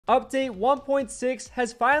Update 1.6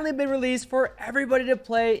 has finally been released for everybody to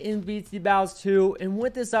play in VT Battles 2, and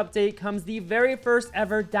with this update comes the very first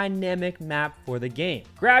ever dynamic map for the game.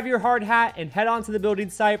 Grab your hard hat and head on to the building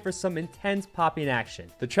site for some intense popping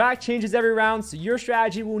action. The track changes every round, so your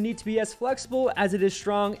strategy will need to be as flexible as it is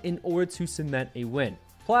strong in order to cement a win.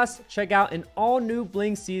 Plus, check out an all-new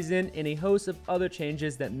Bling season and a host of other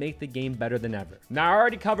changes that make the game better than ever. Now, I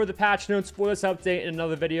already covered the patch notes for this update in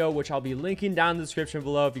another video, which I'll be linking down in the description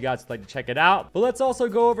below if you guys would like to check it out. But let's also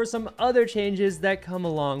go over some other changes that come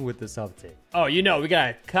along with this update. Oh, you know, we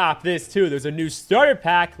gotta cop this too. There's a new starter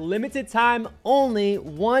pack, limited time only,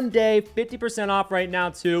 1 day, 50% off right now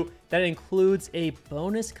too. That includes a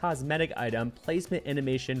bonus cosmetic item, placement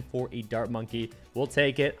animation for a dart monkey. We'll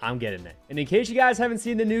take it. I'm getting it. And in case you guys haven't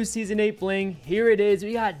seen the new Season 8 Bling, here it is.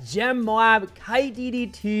 We got Gem Moab, Kite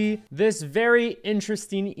DDT, this very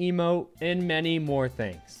interesting emote, and many more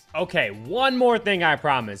things. Okay, one more thing I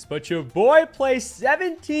promise, but your boy placed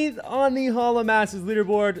 17th on the Holo Masters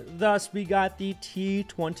leaderboard. Thus, we got the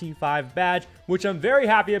T25 badge, which I'm very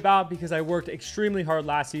happy about because I worked extremely hard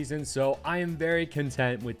last season, so I am very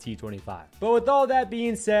content with T25. But with all that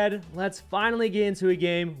being said, let's finally get into a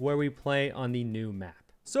game where we play on the new map.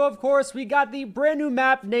 So of course, we got the brand new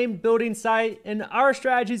map named Building Site, and our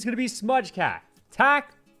strategy is going to be Smudge Cat.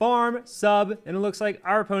 Tack, farm, sub, and it looks like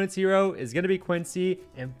our opponent's hero is going to be Quincy.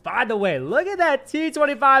 And by the way, look at that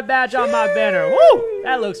T25 badge on my banner. Woo!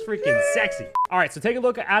 That looks freaking sexy. All right, so take a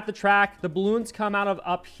look at the track. The balloons come out of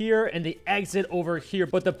up here and they exit over here,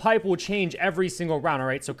 but the pipe will change every single round, all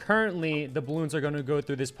right? So currently, the balloons are going to go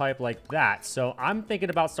through this pipe like that. So I'm thinking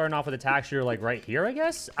about starting off with a tack shooter like right here, I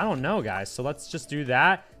guess? I don't know, guys. So let's just do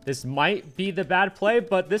that. This might be the bad play,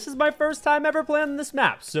 but this is my first time ever playing this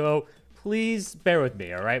map. So please bear with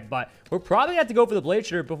me, all right? But we're probably have to go for the blade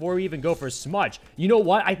shooter before we even go for Smudge. You know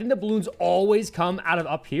what? I think the balloons always come out of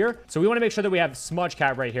up here. So we want to make sure that we have Smudge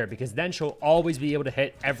Cat right here because then she'll always be able to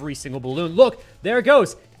hit every single balloon. Look, there it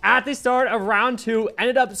goes. At the start of round 2,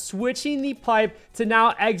 ended up switching the pipe to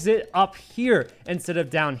now exit up here instead of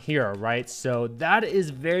down here, right? So that is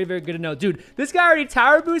very, very good to know. Dude, this guy already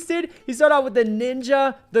tower boosted. He started out with the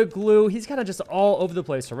ninja, the glue. He's kind of just all over the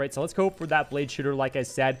place, all right? So let's go for that blade shooter, like I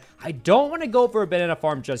said. I don't want to go for a banana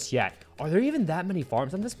farm just yet. Are there even that many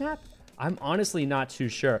farms on this map? I'm honestly not too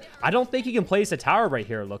sure. I don't think you can place a tower right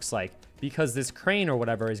here, it looks like, because this crane or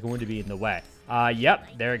whatever is going to be in the way.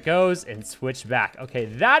 Yep, there it goes, and switch back. Okay,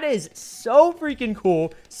 that is so freaking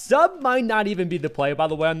cool. Sub might not even be the play, by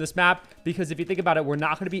the way, on this map, because if you think about it, we're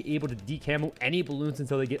not going to be able to decamo any balloons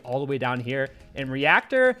until they get all the way down here. And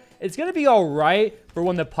reactor, it's going to be all right for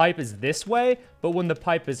when the pipe is this way, but when the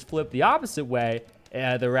pipe is flipped the opposite way,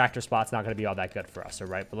 the reactor spot's not going to be all that good for us, all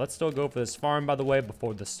right? But let's still go for this farm, by the way,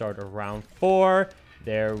 before the start of round 4.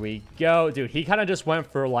 There we go. Dude, he kind of just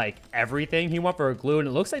went for, like, everything. He went for a glue, and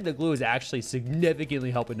it looks like the glue is actually significantly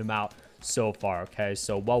helping him out so far, okay?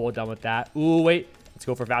 So, well done with that. Ooh, wait. Let's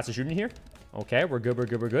go for faster shooting here. Okay, we're good, we're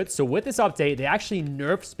good, we're good. So with this update, they actually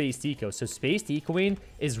nerfed Space Deco. So Space Decoing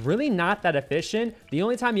is really not that efficient. The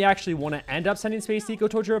only time you actually want to end up sending Space Deco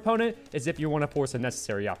towards your opponent is if you want to force a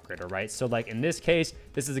necessary upgrade, right? So like in this case,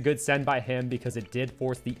 this is a good send by him because it did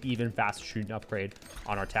force the even faster shooting upgrade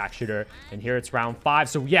on our tack shooter. And here it's round 5.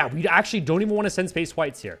 So yeah, we actually don't even want to send Space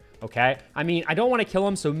Whites here. Okay, I mean, I don't want to kill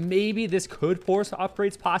him, so maybe this could force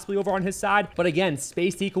upgrades possibly over on his side. But again,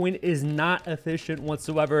 Space Decoing is not efficient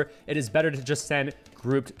whatsoever. It is better to just send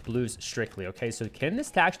grouped blues strictly, okay? So can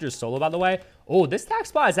this tack shooter solo, by the way? Oh, this tack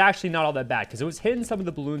spot is actually not all that bad because it was hitting some of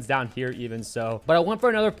the balloons down here even so. But I went for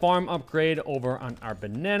another farm upgrade over on our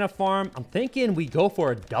banana farm. I'm thinking we go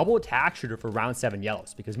for a double tack shooter for round 7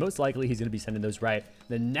 yellows because most likely he's going to be sending those right.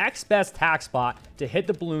 The next best tack spot to hit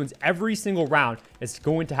the balloons every single round is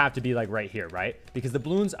going to have to be like right here, right? Because the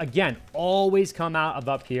balloons, again, always come out of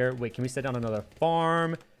up here. Wait, can we set down another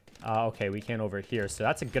farm? Okay, we can't over here. So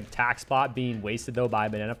that's a good tack spot being wasted, though, by a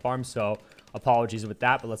banana farm. So apologies with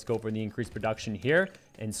that, but let's go for the increased production here.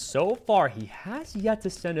 And so far, he has yet to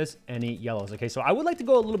send us any yellows. Okay, so I would like to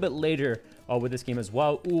go a little bit later with this game as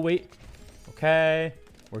well. Ooh, wait. Okay,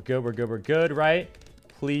 we're good, we're good, we're good, right?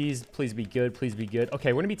 Please, please be good, please be good. Okay,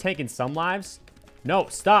 we're going to be taking some lives. No,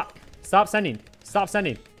 stop. Stop sending. Stop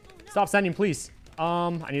sending. Stop sending, please.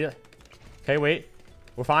 I need to... Okay, wait.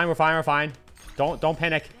 We're fine, we're fine, we're fine. Don't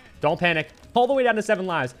panic. Don't panic. All the way down to 7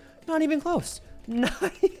 lives. Not even close.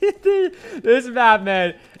 This map,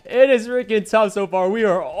 man, it is freaking tough so far. We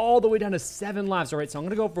are all the way down to 7 lives. All right, so I'm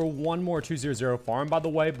going to go for one more 2-0-0 farm, by the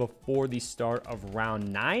way, before the start of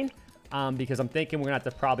round 9. Because I'm thinking we're going to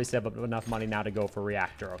have to probably save up enough money now to go for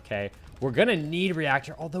reactor, okay? We're going to need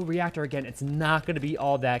reactor, although reactor, again, it's not going to be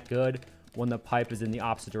all that good. when the pipe is in the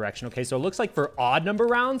opposite direction. Okay, so it looks like for odd number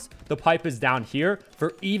rounds, the pipe is down here.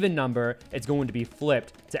 For even number, it's going to be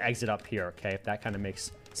flipped to exit up here. Okay, if that kind of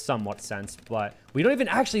makes somewhat sense. But we don't even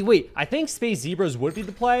actually, wait, I think Space Zebras would be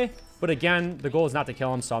the play. But again, the goal is not to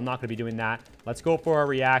kill him, so I'm not going to be doing that. Let's go for a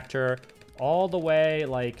reactor all the way,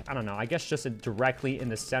 like, I don't know, I guess just directly in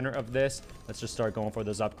the center of this. Let's just start going for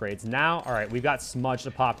those upgrades now. All right, we've got Smudge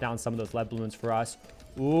to pop down some of those lead balloons for us.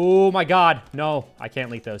 Oh my god, no, I can't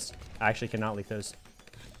leak those. I actually cannot leak those.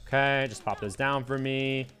 Okay, just pop those down for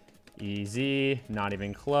me. Easy, not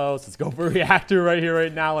even close. Let's go for a reactor right here,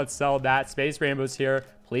 right now. Let's sell that. Space Rainbow's here.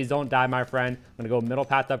 Please don't die, my friend. I'm gonna go middle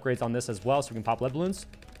path upgrades on this as well, so we can pop lead balloons.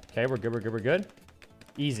 Okay, we're good, we're good, we're good.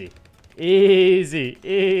 Easy. Easy,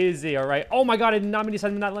 easy. All right. Oh my god, I did not mean to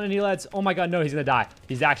send him that any leads. Oh my god, no, he's gonna die.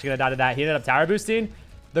 He's actually gonna die to that. He ended up tower boosting.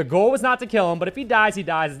 The goal was not to kill him, but if he dies, he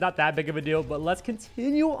dies. It's not that big of a deal. But let's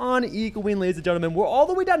continue on Eco-Wing, ladies and gentlemen. We're all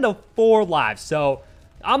the way down to 4 lives. So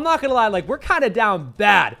I'm not gonna lie, like, we're kind of down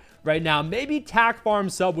bad right now. Maybe Tac Farm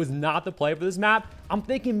Sub was not the play for this map. I'm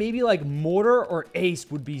thinking maybe like Mortar or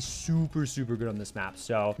Ace would be super, super good on this map.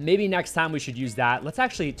 So maybe next time we should use that. Let's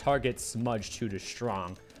actually target Smudge 2 to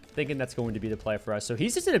Strong. Thinking that's going to be the play for us. So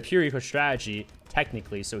he's just in a pure eco strategy,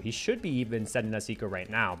 technically. So he should be even sending us eco right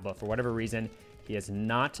now. But for whatever reason, he has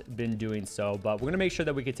not been doing so. But we're going to make sure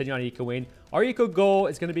that we continue on Eco Wing. Our eco goal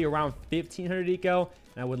is going to be around 1,500 eco.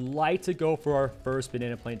 And I would like to go for our first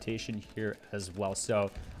banana plantation here as well.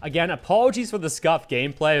 So again, apologies for the scuffed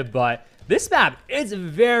gameplay, but this map is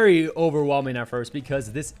very overwhelming at first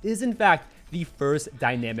because this is in fact the first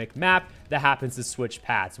dynamic map that happens to switch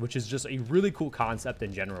paths, which is just a really cool concept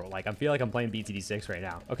in general. Like, I feel like I'm playing BTD6 right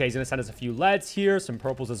now. Okay, he's gonna send us a few leads here, some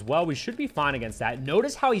purples as well. We should be fine against that.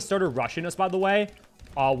 Notice how he started rushing us, by the way,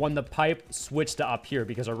 when the pipe switched to up here,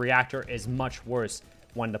 because our reactor is much worse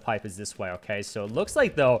when the pipe is this way. Okay, so it looks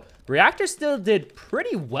like though reactor still did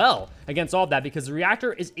pretty well against all of that because the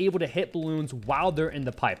reactor is able to hit balloons while they're in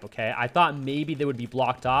the pipe. Okay, I thought maybe they would be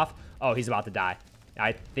blocked off. Oh, he's about to die.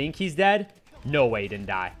 I think he's dead. No way he didn't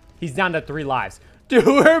die. He's down to 3 lives. Dude,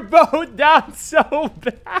 we're both down so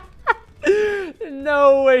bad.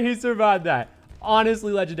 No way he survived that.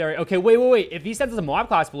 Honestly, legendary. Okay, wait. If he sends us a mob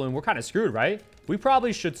class balloon, we're kind of screwed, right? We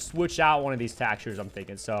probably should switch out one of these taxures, I'm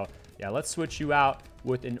thinking. So yeah, let's switch you out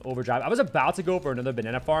with an overdrive. I was about to go for another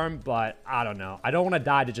banana farm, but I don't know. I don't want to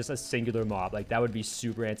die to just a singular mob. Like, that would be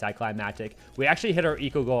super anticlimactic. We actually hit our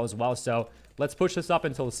eco goal as well, so let's push this up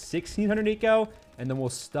until 1,600 eco, and then we'll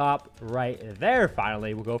stop right there.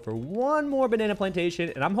 Finally, we'll go for one more banana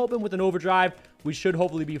plantation, and I'm hoping with an overdrive, we should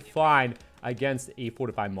hopefully be fine against a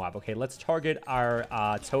fortified mob. Okay, let's target our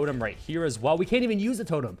totem right here as well. We can't even use the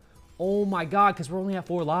totem. Oh my god, because we're only at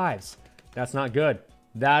 4 lives. That's not good.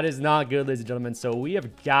 That is not good, ladies and gentlemen. So we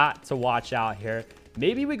have got to watch out here.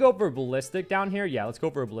 Maybe we go for a ballistic down here. Yeah, let's go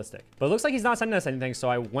for a ballistic. But it looks like he's not sending us anything, so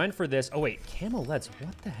I went for this. Oh, wait, camo LEDs.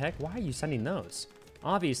 What the heck? Why are you sending those?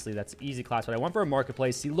 Obviously, that's easy class, but I went for a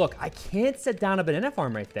marketplace. See, look, I can't set down a banana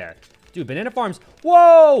farm right there. Dude, banana farms.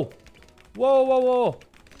 Whoa! Whoa.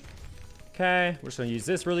 Okay, we're just going to use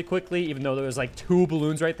this really quickly, even though there was like 2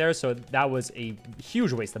 balloons right there, so that was a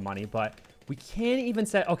huge waste of money, but we can't even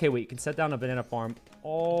set... Okay, wait, you can set down a banana farm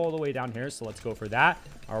all the way down here, so let's go for that.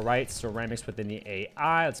 All right, ceramics within the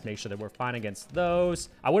AI. Let's make sure that we're fine against those.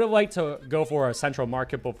 I would have liked to go for a central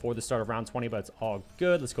market before the start of round 20, but it's all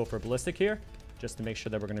good. Let's go for a ballistic here, just to make sure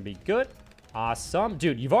that we're going to be good. Awesome.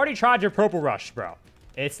 Dude, you've already tried your purple rush, bro.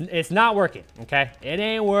 It's not working, okay? It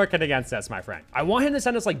ain't working against us, my friend. I want him to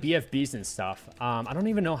send us like BFBs and stuff. I don't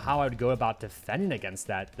even know how I would go about defending against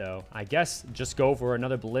that, though. I guess just go for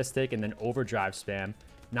another ballistic and then overdrive spam.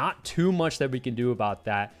 Not too much that we can do about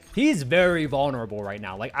that. He's very vulnerable right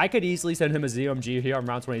now. Like, I could easily send him a ZOMG here on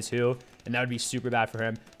round 22, and that would be super bad for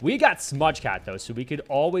him. We got Smudge Cat, though, so we could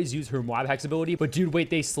always use her Moab Hex ability. But, dude, wait,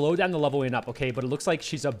 they slowed down the leveling up. Okay, but it looks like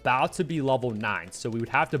she's about to be level 9, so we would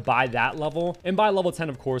have to buy that level. And buy level 10,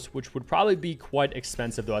 of course, which would probably be quite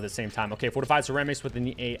expensive, though, at the same time. Okay, fortified ceramics within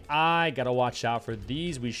the AI. Gotta watch out for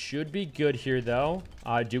these. We should be good here, though.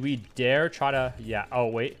 Do we dare try to... Yeah, oh,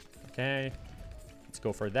 wait. Okay. Let's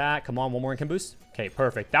go for that. Come on, one more income boost. Okay,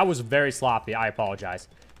 perfect. That was very sloppy. I apologize.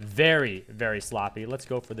 Very, very sloppy. Let's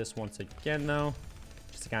go for this once again, though.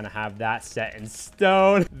 Just to kind of have that set in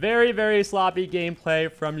stone. Very, very sloppy gameplay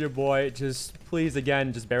from your boy. Just please,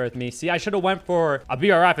 again, just bear with me. See, I should have went for a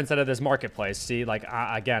BRF instead of this marketplace. See, like,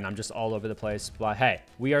 again, I'm just all over the place. But hey,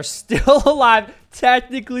 we are still alive.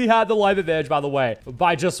 Technically had the life advantage, by the way,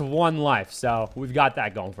 by just 1 life. So we've got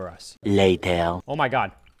that going for us. Later. Oh my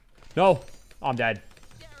god. No. I'm dead.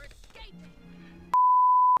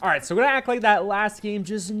 All right, so we're gonna act like that last game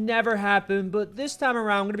just never happened, but this time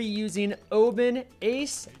around, I'm gonna be using Oben,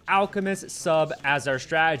 Ace, Alchemist, Sub as our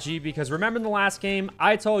strategy, because remember in the last game,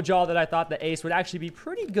 I told y'all that I thought the Ace would actually be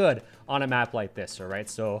pretty good on a map like this, all right?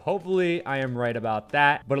 So hopefully I am right about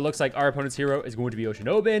that, but it looks like our opponent's hero is going to be Ocean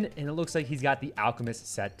Oben, and it looks like he's got the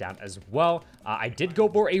Alchemist set down as well. I did go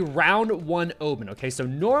for a round 1 Oben, okay? So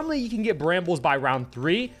normally you can get Brambles by round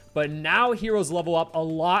 3, but now heroes level up a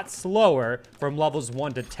lot slower from levels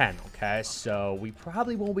 1 to 10, okay? So we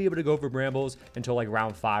probably won't be able to go for Brambles until like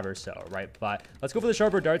round 5 or so, right? But let's go for the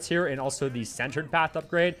Sharper Darts here and also the Centered Path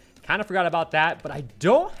upgrade. Kind of forgot about that, but I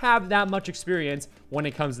don't have that much experience when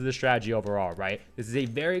it comes to the strategy overall, right? This is a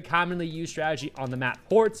very commonly used strategy on the map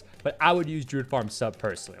ports, but I would use Druid Farm Sub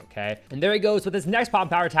personally, okay? And there he goes with his next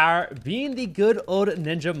Pop Power Tower being the good old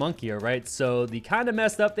Ninja Monkey, all right? So the kind of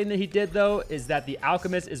messed up thing that he did, though, is that the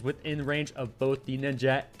Alchemist is within range of both the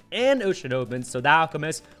Ninja and Ocean Oben, so the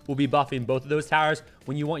Alchemist will be buffing both of those towers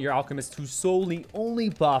when you want your Alchemist to solely only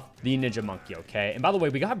buff the Ninja Monkey, okay? And by the way,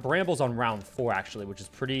 we got Brambles on round 4, actually, which is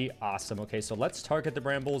pretty awesome, okay? So let's target the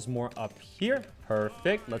Brambles more up here.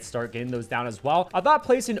 Perfect. Let's start getting those down as well. I thought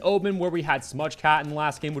placing Oben where we had Smudge Cat in the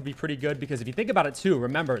last game would be pretty good, because if you think about it too,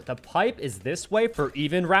 remember, the pipe is this way for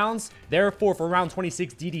even rounds. Therefore, for round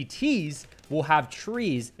 26 DDTs, we'll have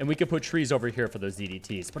trees, and we could put trees over here for those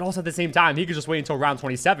DDTs. But also at the same time, he could just wait until round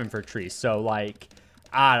 27 for trees. So, like,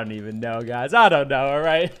 I don't even know, guys. I don't know, all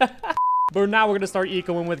right? But now we're going to start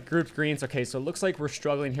ecoing with grouped greens. Okay, so it looks like we're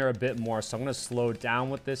struggling here a bit more. So I'm going to slow down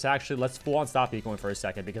with this. Actually, let's full on stop ecoing for a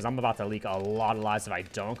second, because I'm about to leak a lot of lives if I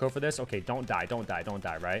don't go for this. Okay, don't die, don't die, don't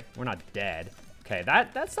die, right? We're not dead. Okay,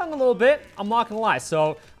 that stung a little bit. I'm not gonna lie.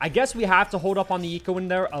 So I guess we have to hold up on the eco in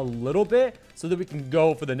there a little bit so that we can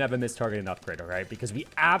go for the never miss targeting upgrade, all right? Because we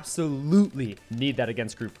absolutely need that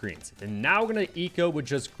against group greens. And now we're gonna eco with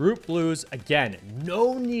just group blues. Again,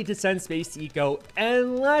 no need to send space to eco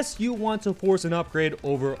unless you want to force an upgrade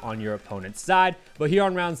over on your opponent's side. But here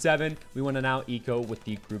on round 7, we want to now eco with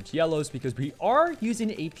the grouped yellows, because we are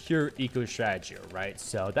using a pure eco strategy, right?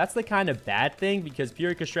 So that's the kind of bad thing, because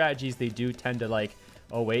pure eco strategies, they do tend to like,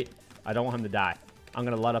 oh wait, I don't want him to die. I'm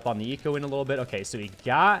going to let up on the eco in a little bit. Okay, so we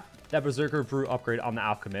got that Berserker Brew upgrade on the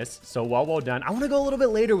Alchemist. So well done. I want to go a little bit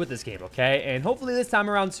later with this game, okay? And hopefully this time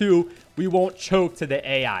around too, we won't choke to the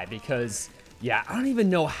AI, because yeah, I don't even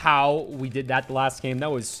know how we did that the last game.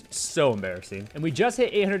 That was so embarrassing. And we just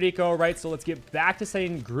hit 800 eco, right? So let's get back to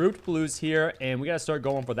saying grouped blues here, and we got to start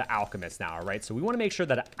going for the Alchemist now, right? So we want to make sure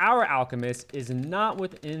that our Alchemist is not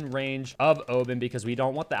within range of Oben, because we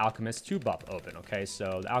don't want the Alchemist to buff Oben, okay?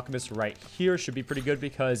 So the Alchemist right here should be pretty good,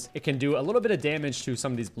 because it can do a little bit of damage to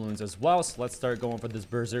some of these balloons as well. So let's start going for this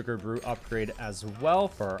Berserker Brew upgrade as well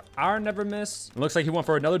for our never miss. It looks like he went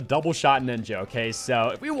for another double shot ninja, okay? So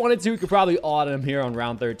if we wanted to, we could probably him here on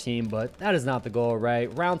round 13, but that is not the goal,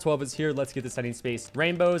 right? Round 12 is here. Let's get the setting space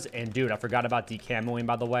rainbows. And dude, I forgot about decamoing,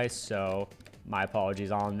 by the way, so my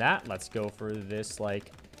apologies on that. Let's go for this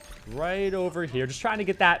like right over here, just trying to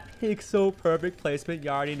get that pixel perfect placement. You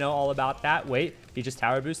already know all about that. Wait, he just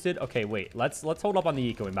tower boosted. Okay, wait, let's hold up on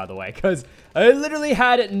the ecoing, by the way, because I literally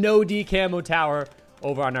had no decamo tower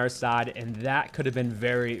over on our side, and that could have been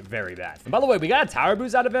very, very bad. And by the way, we got a tower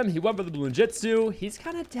boost out of him. He went for the Bloon Jitsu. He's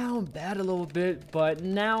kind of down bad a little bit, but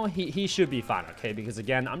now he should be fine, okay? Because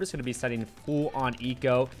again, I'm just going to be setting full on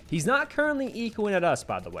eco. He's not currently ecoing at us,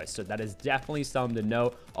 by the way, so that is definitely something to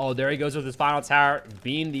know. Oh, there he goes with his final tower,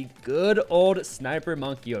 being the good old Sniper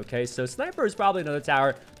Monkey, okay? So Sniper is probably another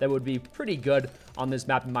tower that would be pretty good on this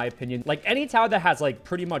map, in my opinion. Like, any tower that has like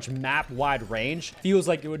pretty much map wide range feels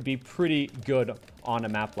like it would be pretty good on a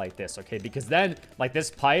map like this, okay? Because then like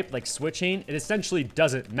this pipe, like switching, it essentially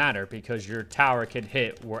doesn't matter, because your tower can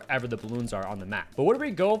hit wherever the balloons are on the map. But what do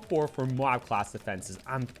we go for mob class defenses?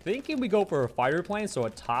 I'm thinking we go for a fire plane, so a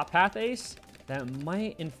top path ace. That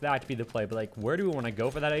might in fact be the play, but like, where do we want to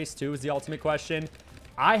go for that ace too is the ultimate question.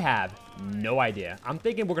 I have no idea. I'm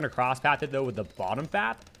thinking we're going to cross path it though with the bottom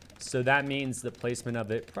path. So that means the placement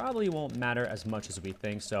of it probably won't matter as much as we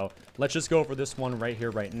think. So let's just go for this one right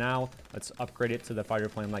here, right now. Let's upgrade it to the fighter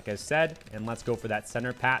plane, like I said, and let's go for that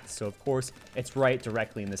center path. So of course, it's right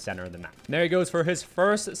directly in the center of the map. And there he goes for his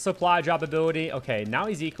first supply drop ability. Okay, now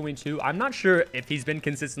he's ecoing too. I'm not sure if he's been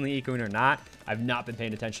consistently ecoing or not. I've not been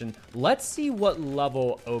paying attention. Let's see what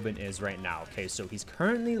level Oben is right now. Okay, so he's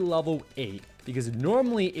currently level 8. Because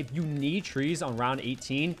normally if you need trees on round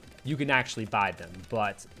 18, you can actually buy them,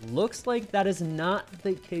 but looks like that is not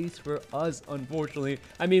the case for us, unfortunately.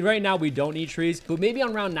 I mean, right now we don't need trees, but maybe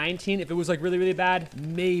on round 19, if it was like really, really bad,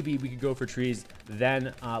 maybe we could go for trees.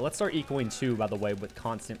 Then let's start ecoing too, by the way, with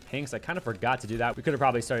constant pinks. I kind of forgot to do that. We could have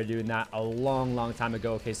probably started doing that a long time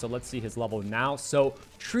ago. Okay, so let's see his level now. So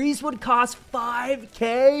trees would cost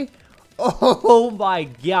 5K. Oh my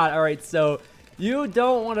god. All right, so you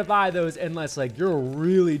don't want to buy those unless like you're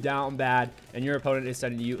really down bad and your opponent is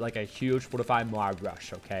sending you like a huge fortified mob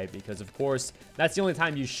rush, okay? Because of course, that's the only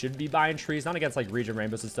time you should be buying trees, not against like region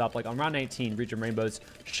rainbows and stuff. Like on round 19, region rainbows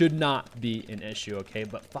should not be an issue, okay?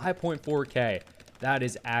 But 5.4K, that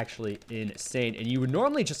is actually insane. And you would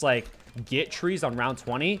normally just like get trees on round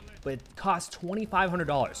 20, but it costs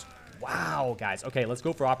 $2,500. Wow, guys. Okay, let's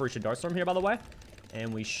go for Operation Darkstorm here, by the way.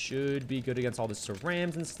 And we should be good against all the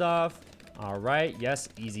cerams and stuff. All right, yes,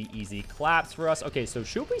 easy claps for us. Okay, so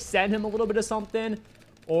should we send him a little bit of something,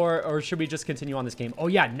 or should we just continue on this game? Oh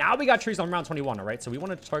yeah, now we got trees on round 21. All right, so we want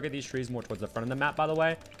to target these trees more towards the front of the map, by the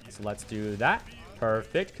way. So let's do that.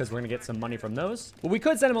 Perfect, because we're gonna get some money from those. Well, we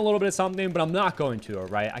could send him a little bit of something, but I'm not going to. All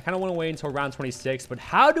right, I kind of want to wait until round 26. But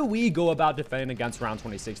how do we go about defending against round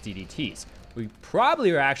 26 DDTs? We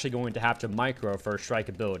probably are actually going to have to micro for strike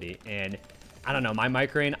ability, and I don't know, my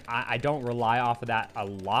microing, I don't rely off of that a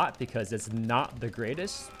lot because it's not the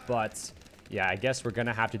greatest, but yeah, I guess we're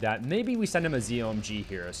gonna have to do that. Maybe we send him a ZOMG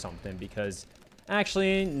here or something because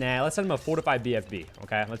actually, nah, let's send him a fortified BFB,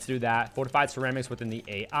 okay? Let's do that. Fortified ceramics within the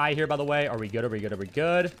AI here, by the way. Are we good? Are we good? Are we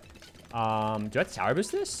good? Do I have to tower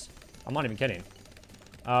boost this? I'm not even kidding.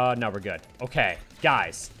 No, we're good. Okay,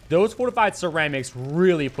 guys, those fortified ceramics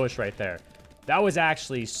really push right there. That was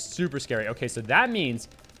actually super scary. Okay, so that means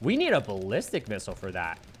we need a ballistic missile for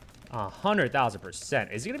that.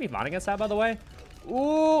 100,000%. Is he gonna be fine against that, by the way?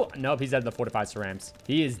 Ooh, nope, he's dead to the fortified ceramics.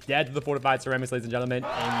 He is dead to the fortified ceramics, ladies and gentlemen.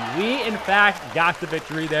 And we, in fact, got the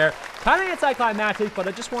victory there. Kind of anticlimactic, but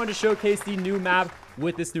I just wanted to showcase the new map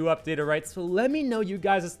with this new update, all right? So let me know you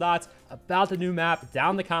guys' thoughts about the new map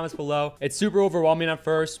down in the comments below. It's super overwhelming at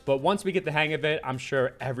first, but once we get the hang of it, I'm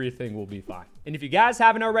sure everything will be fine. And if you guys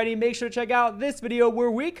haven't already, make sure to check out this video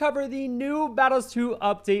where we cover the new Battles 2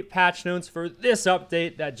 update patch notes for this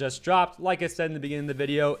update that just dropped. Like I said in the beginning of the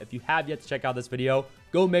video, if you have yet to check out this video,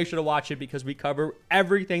 go make sure to watch it because we cover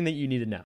everything that you need to know.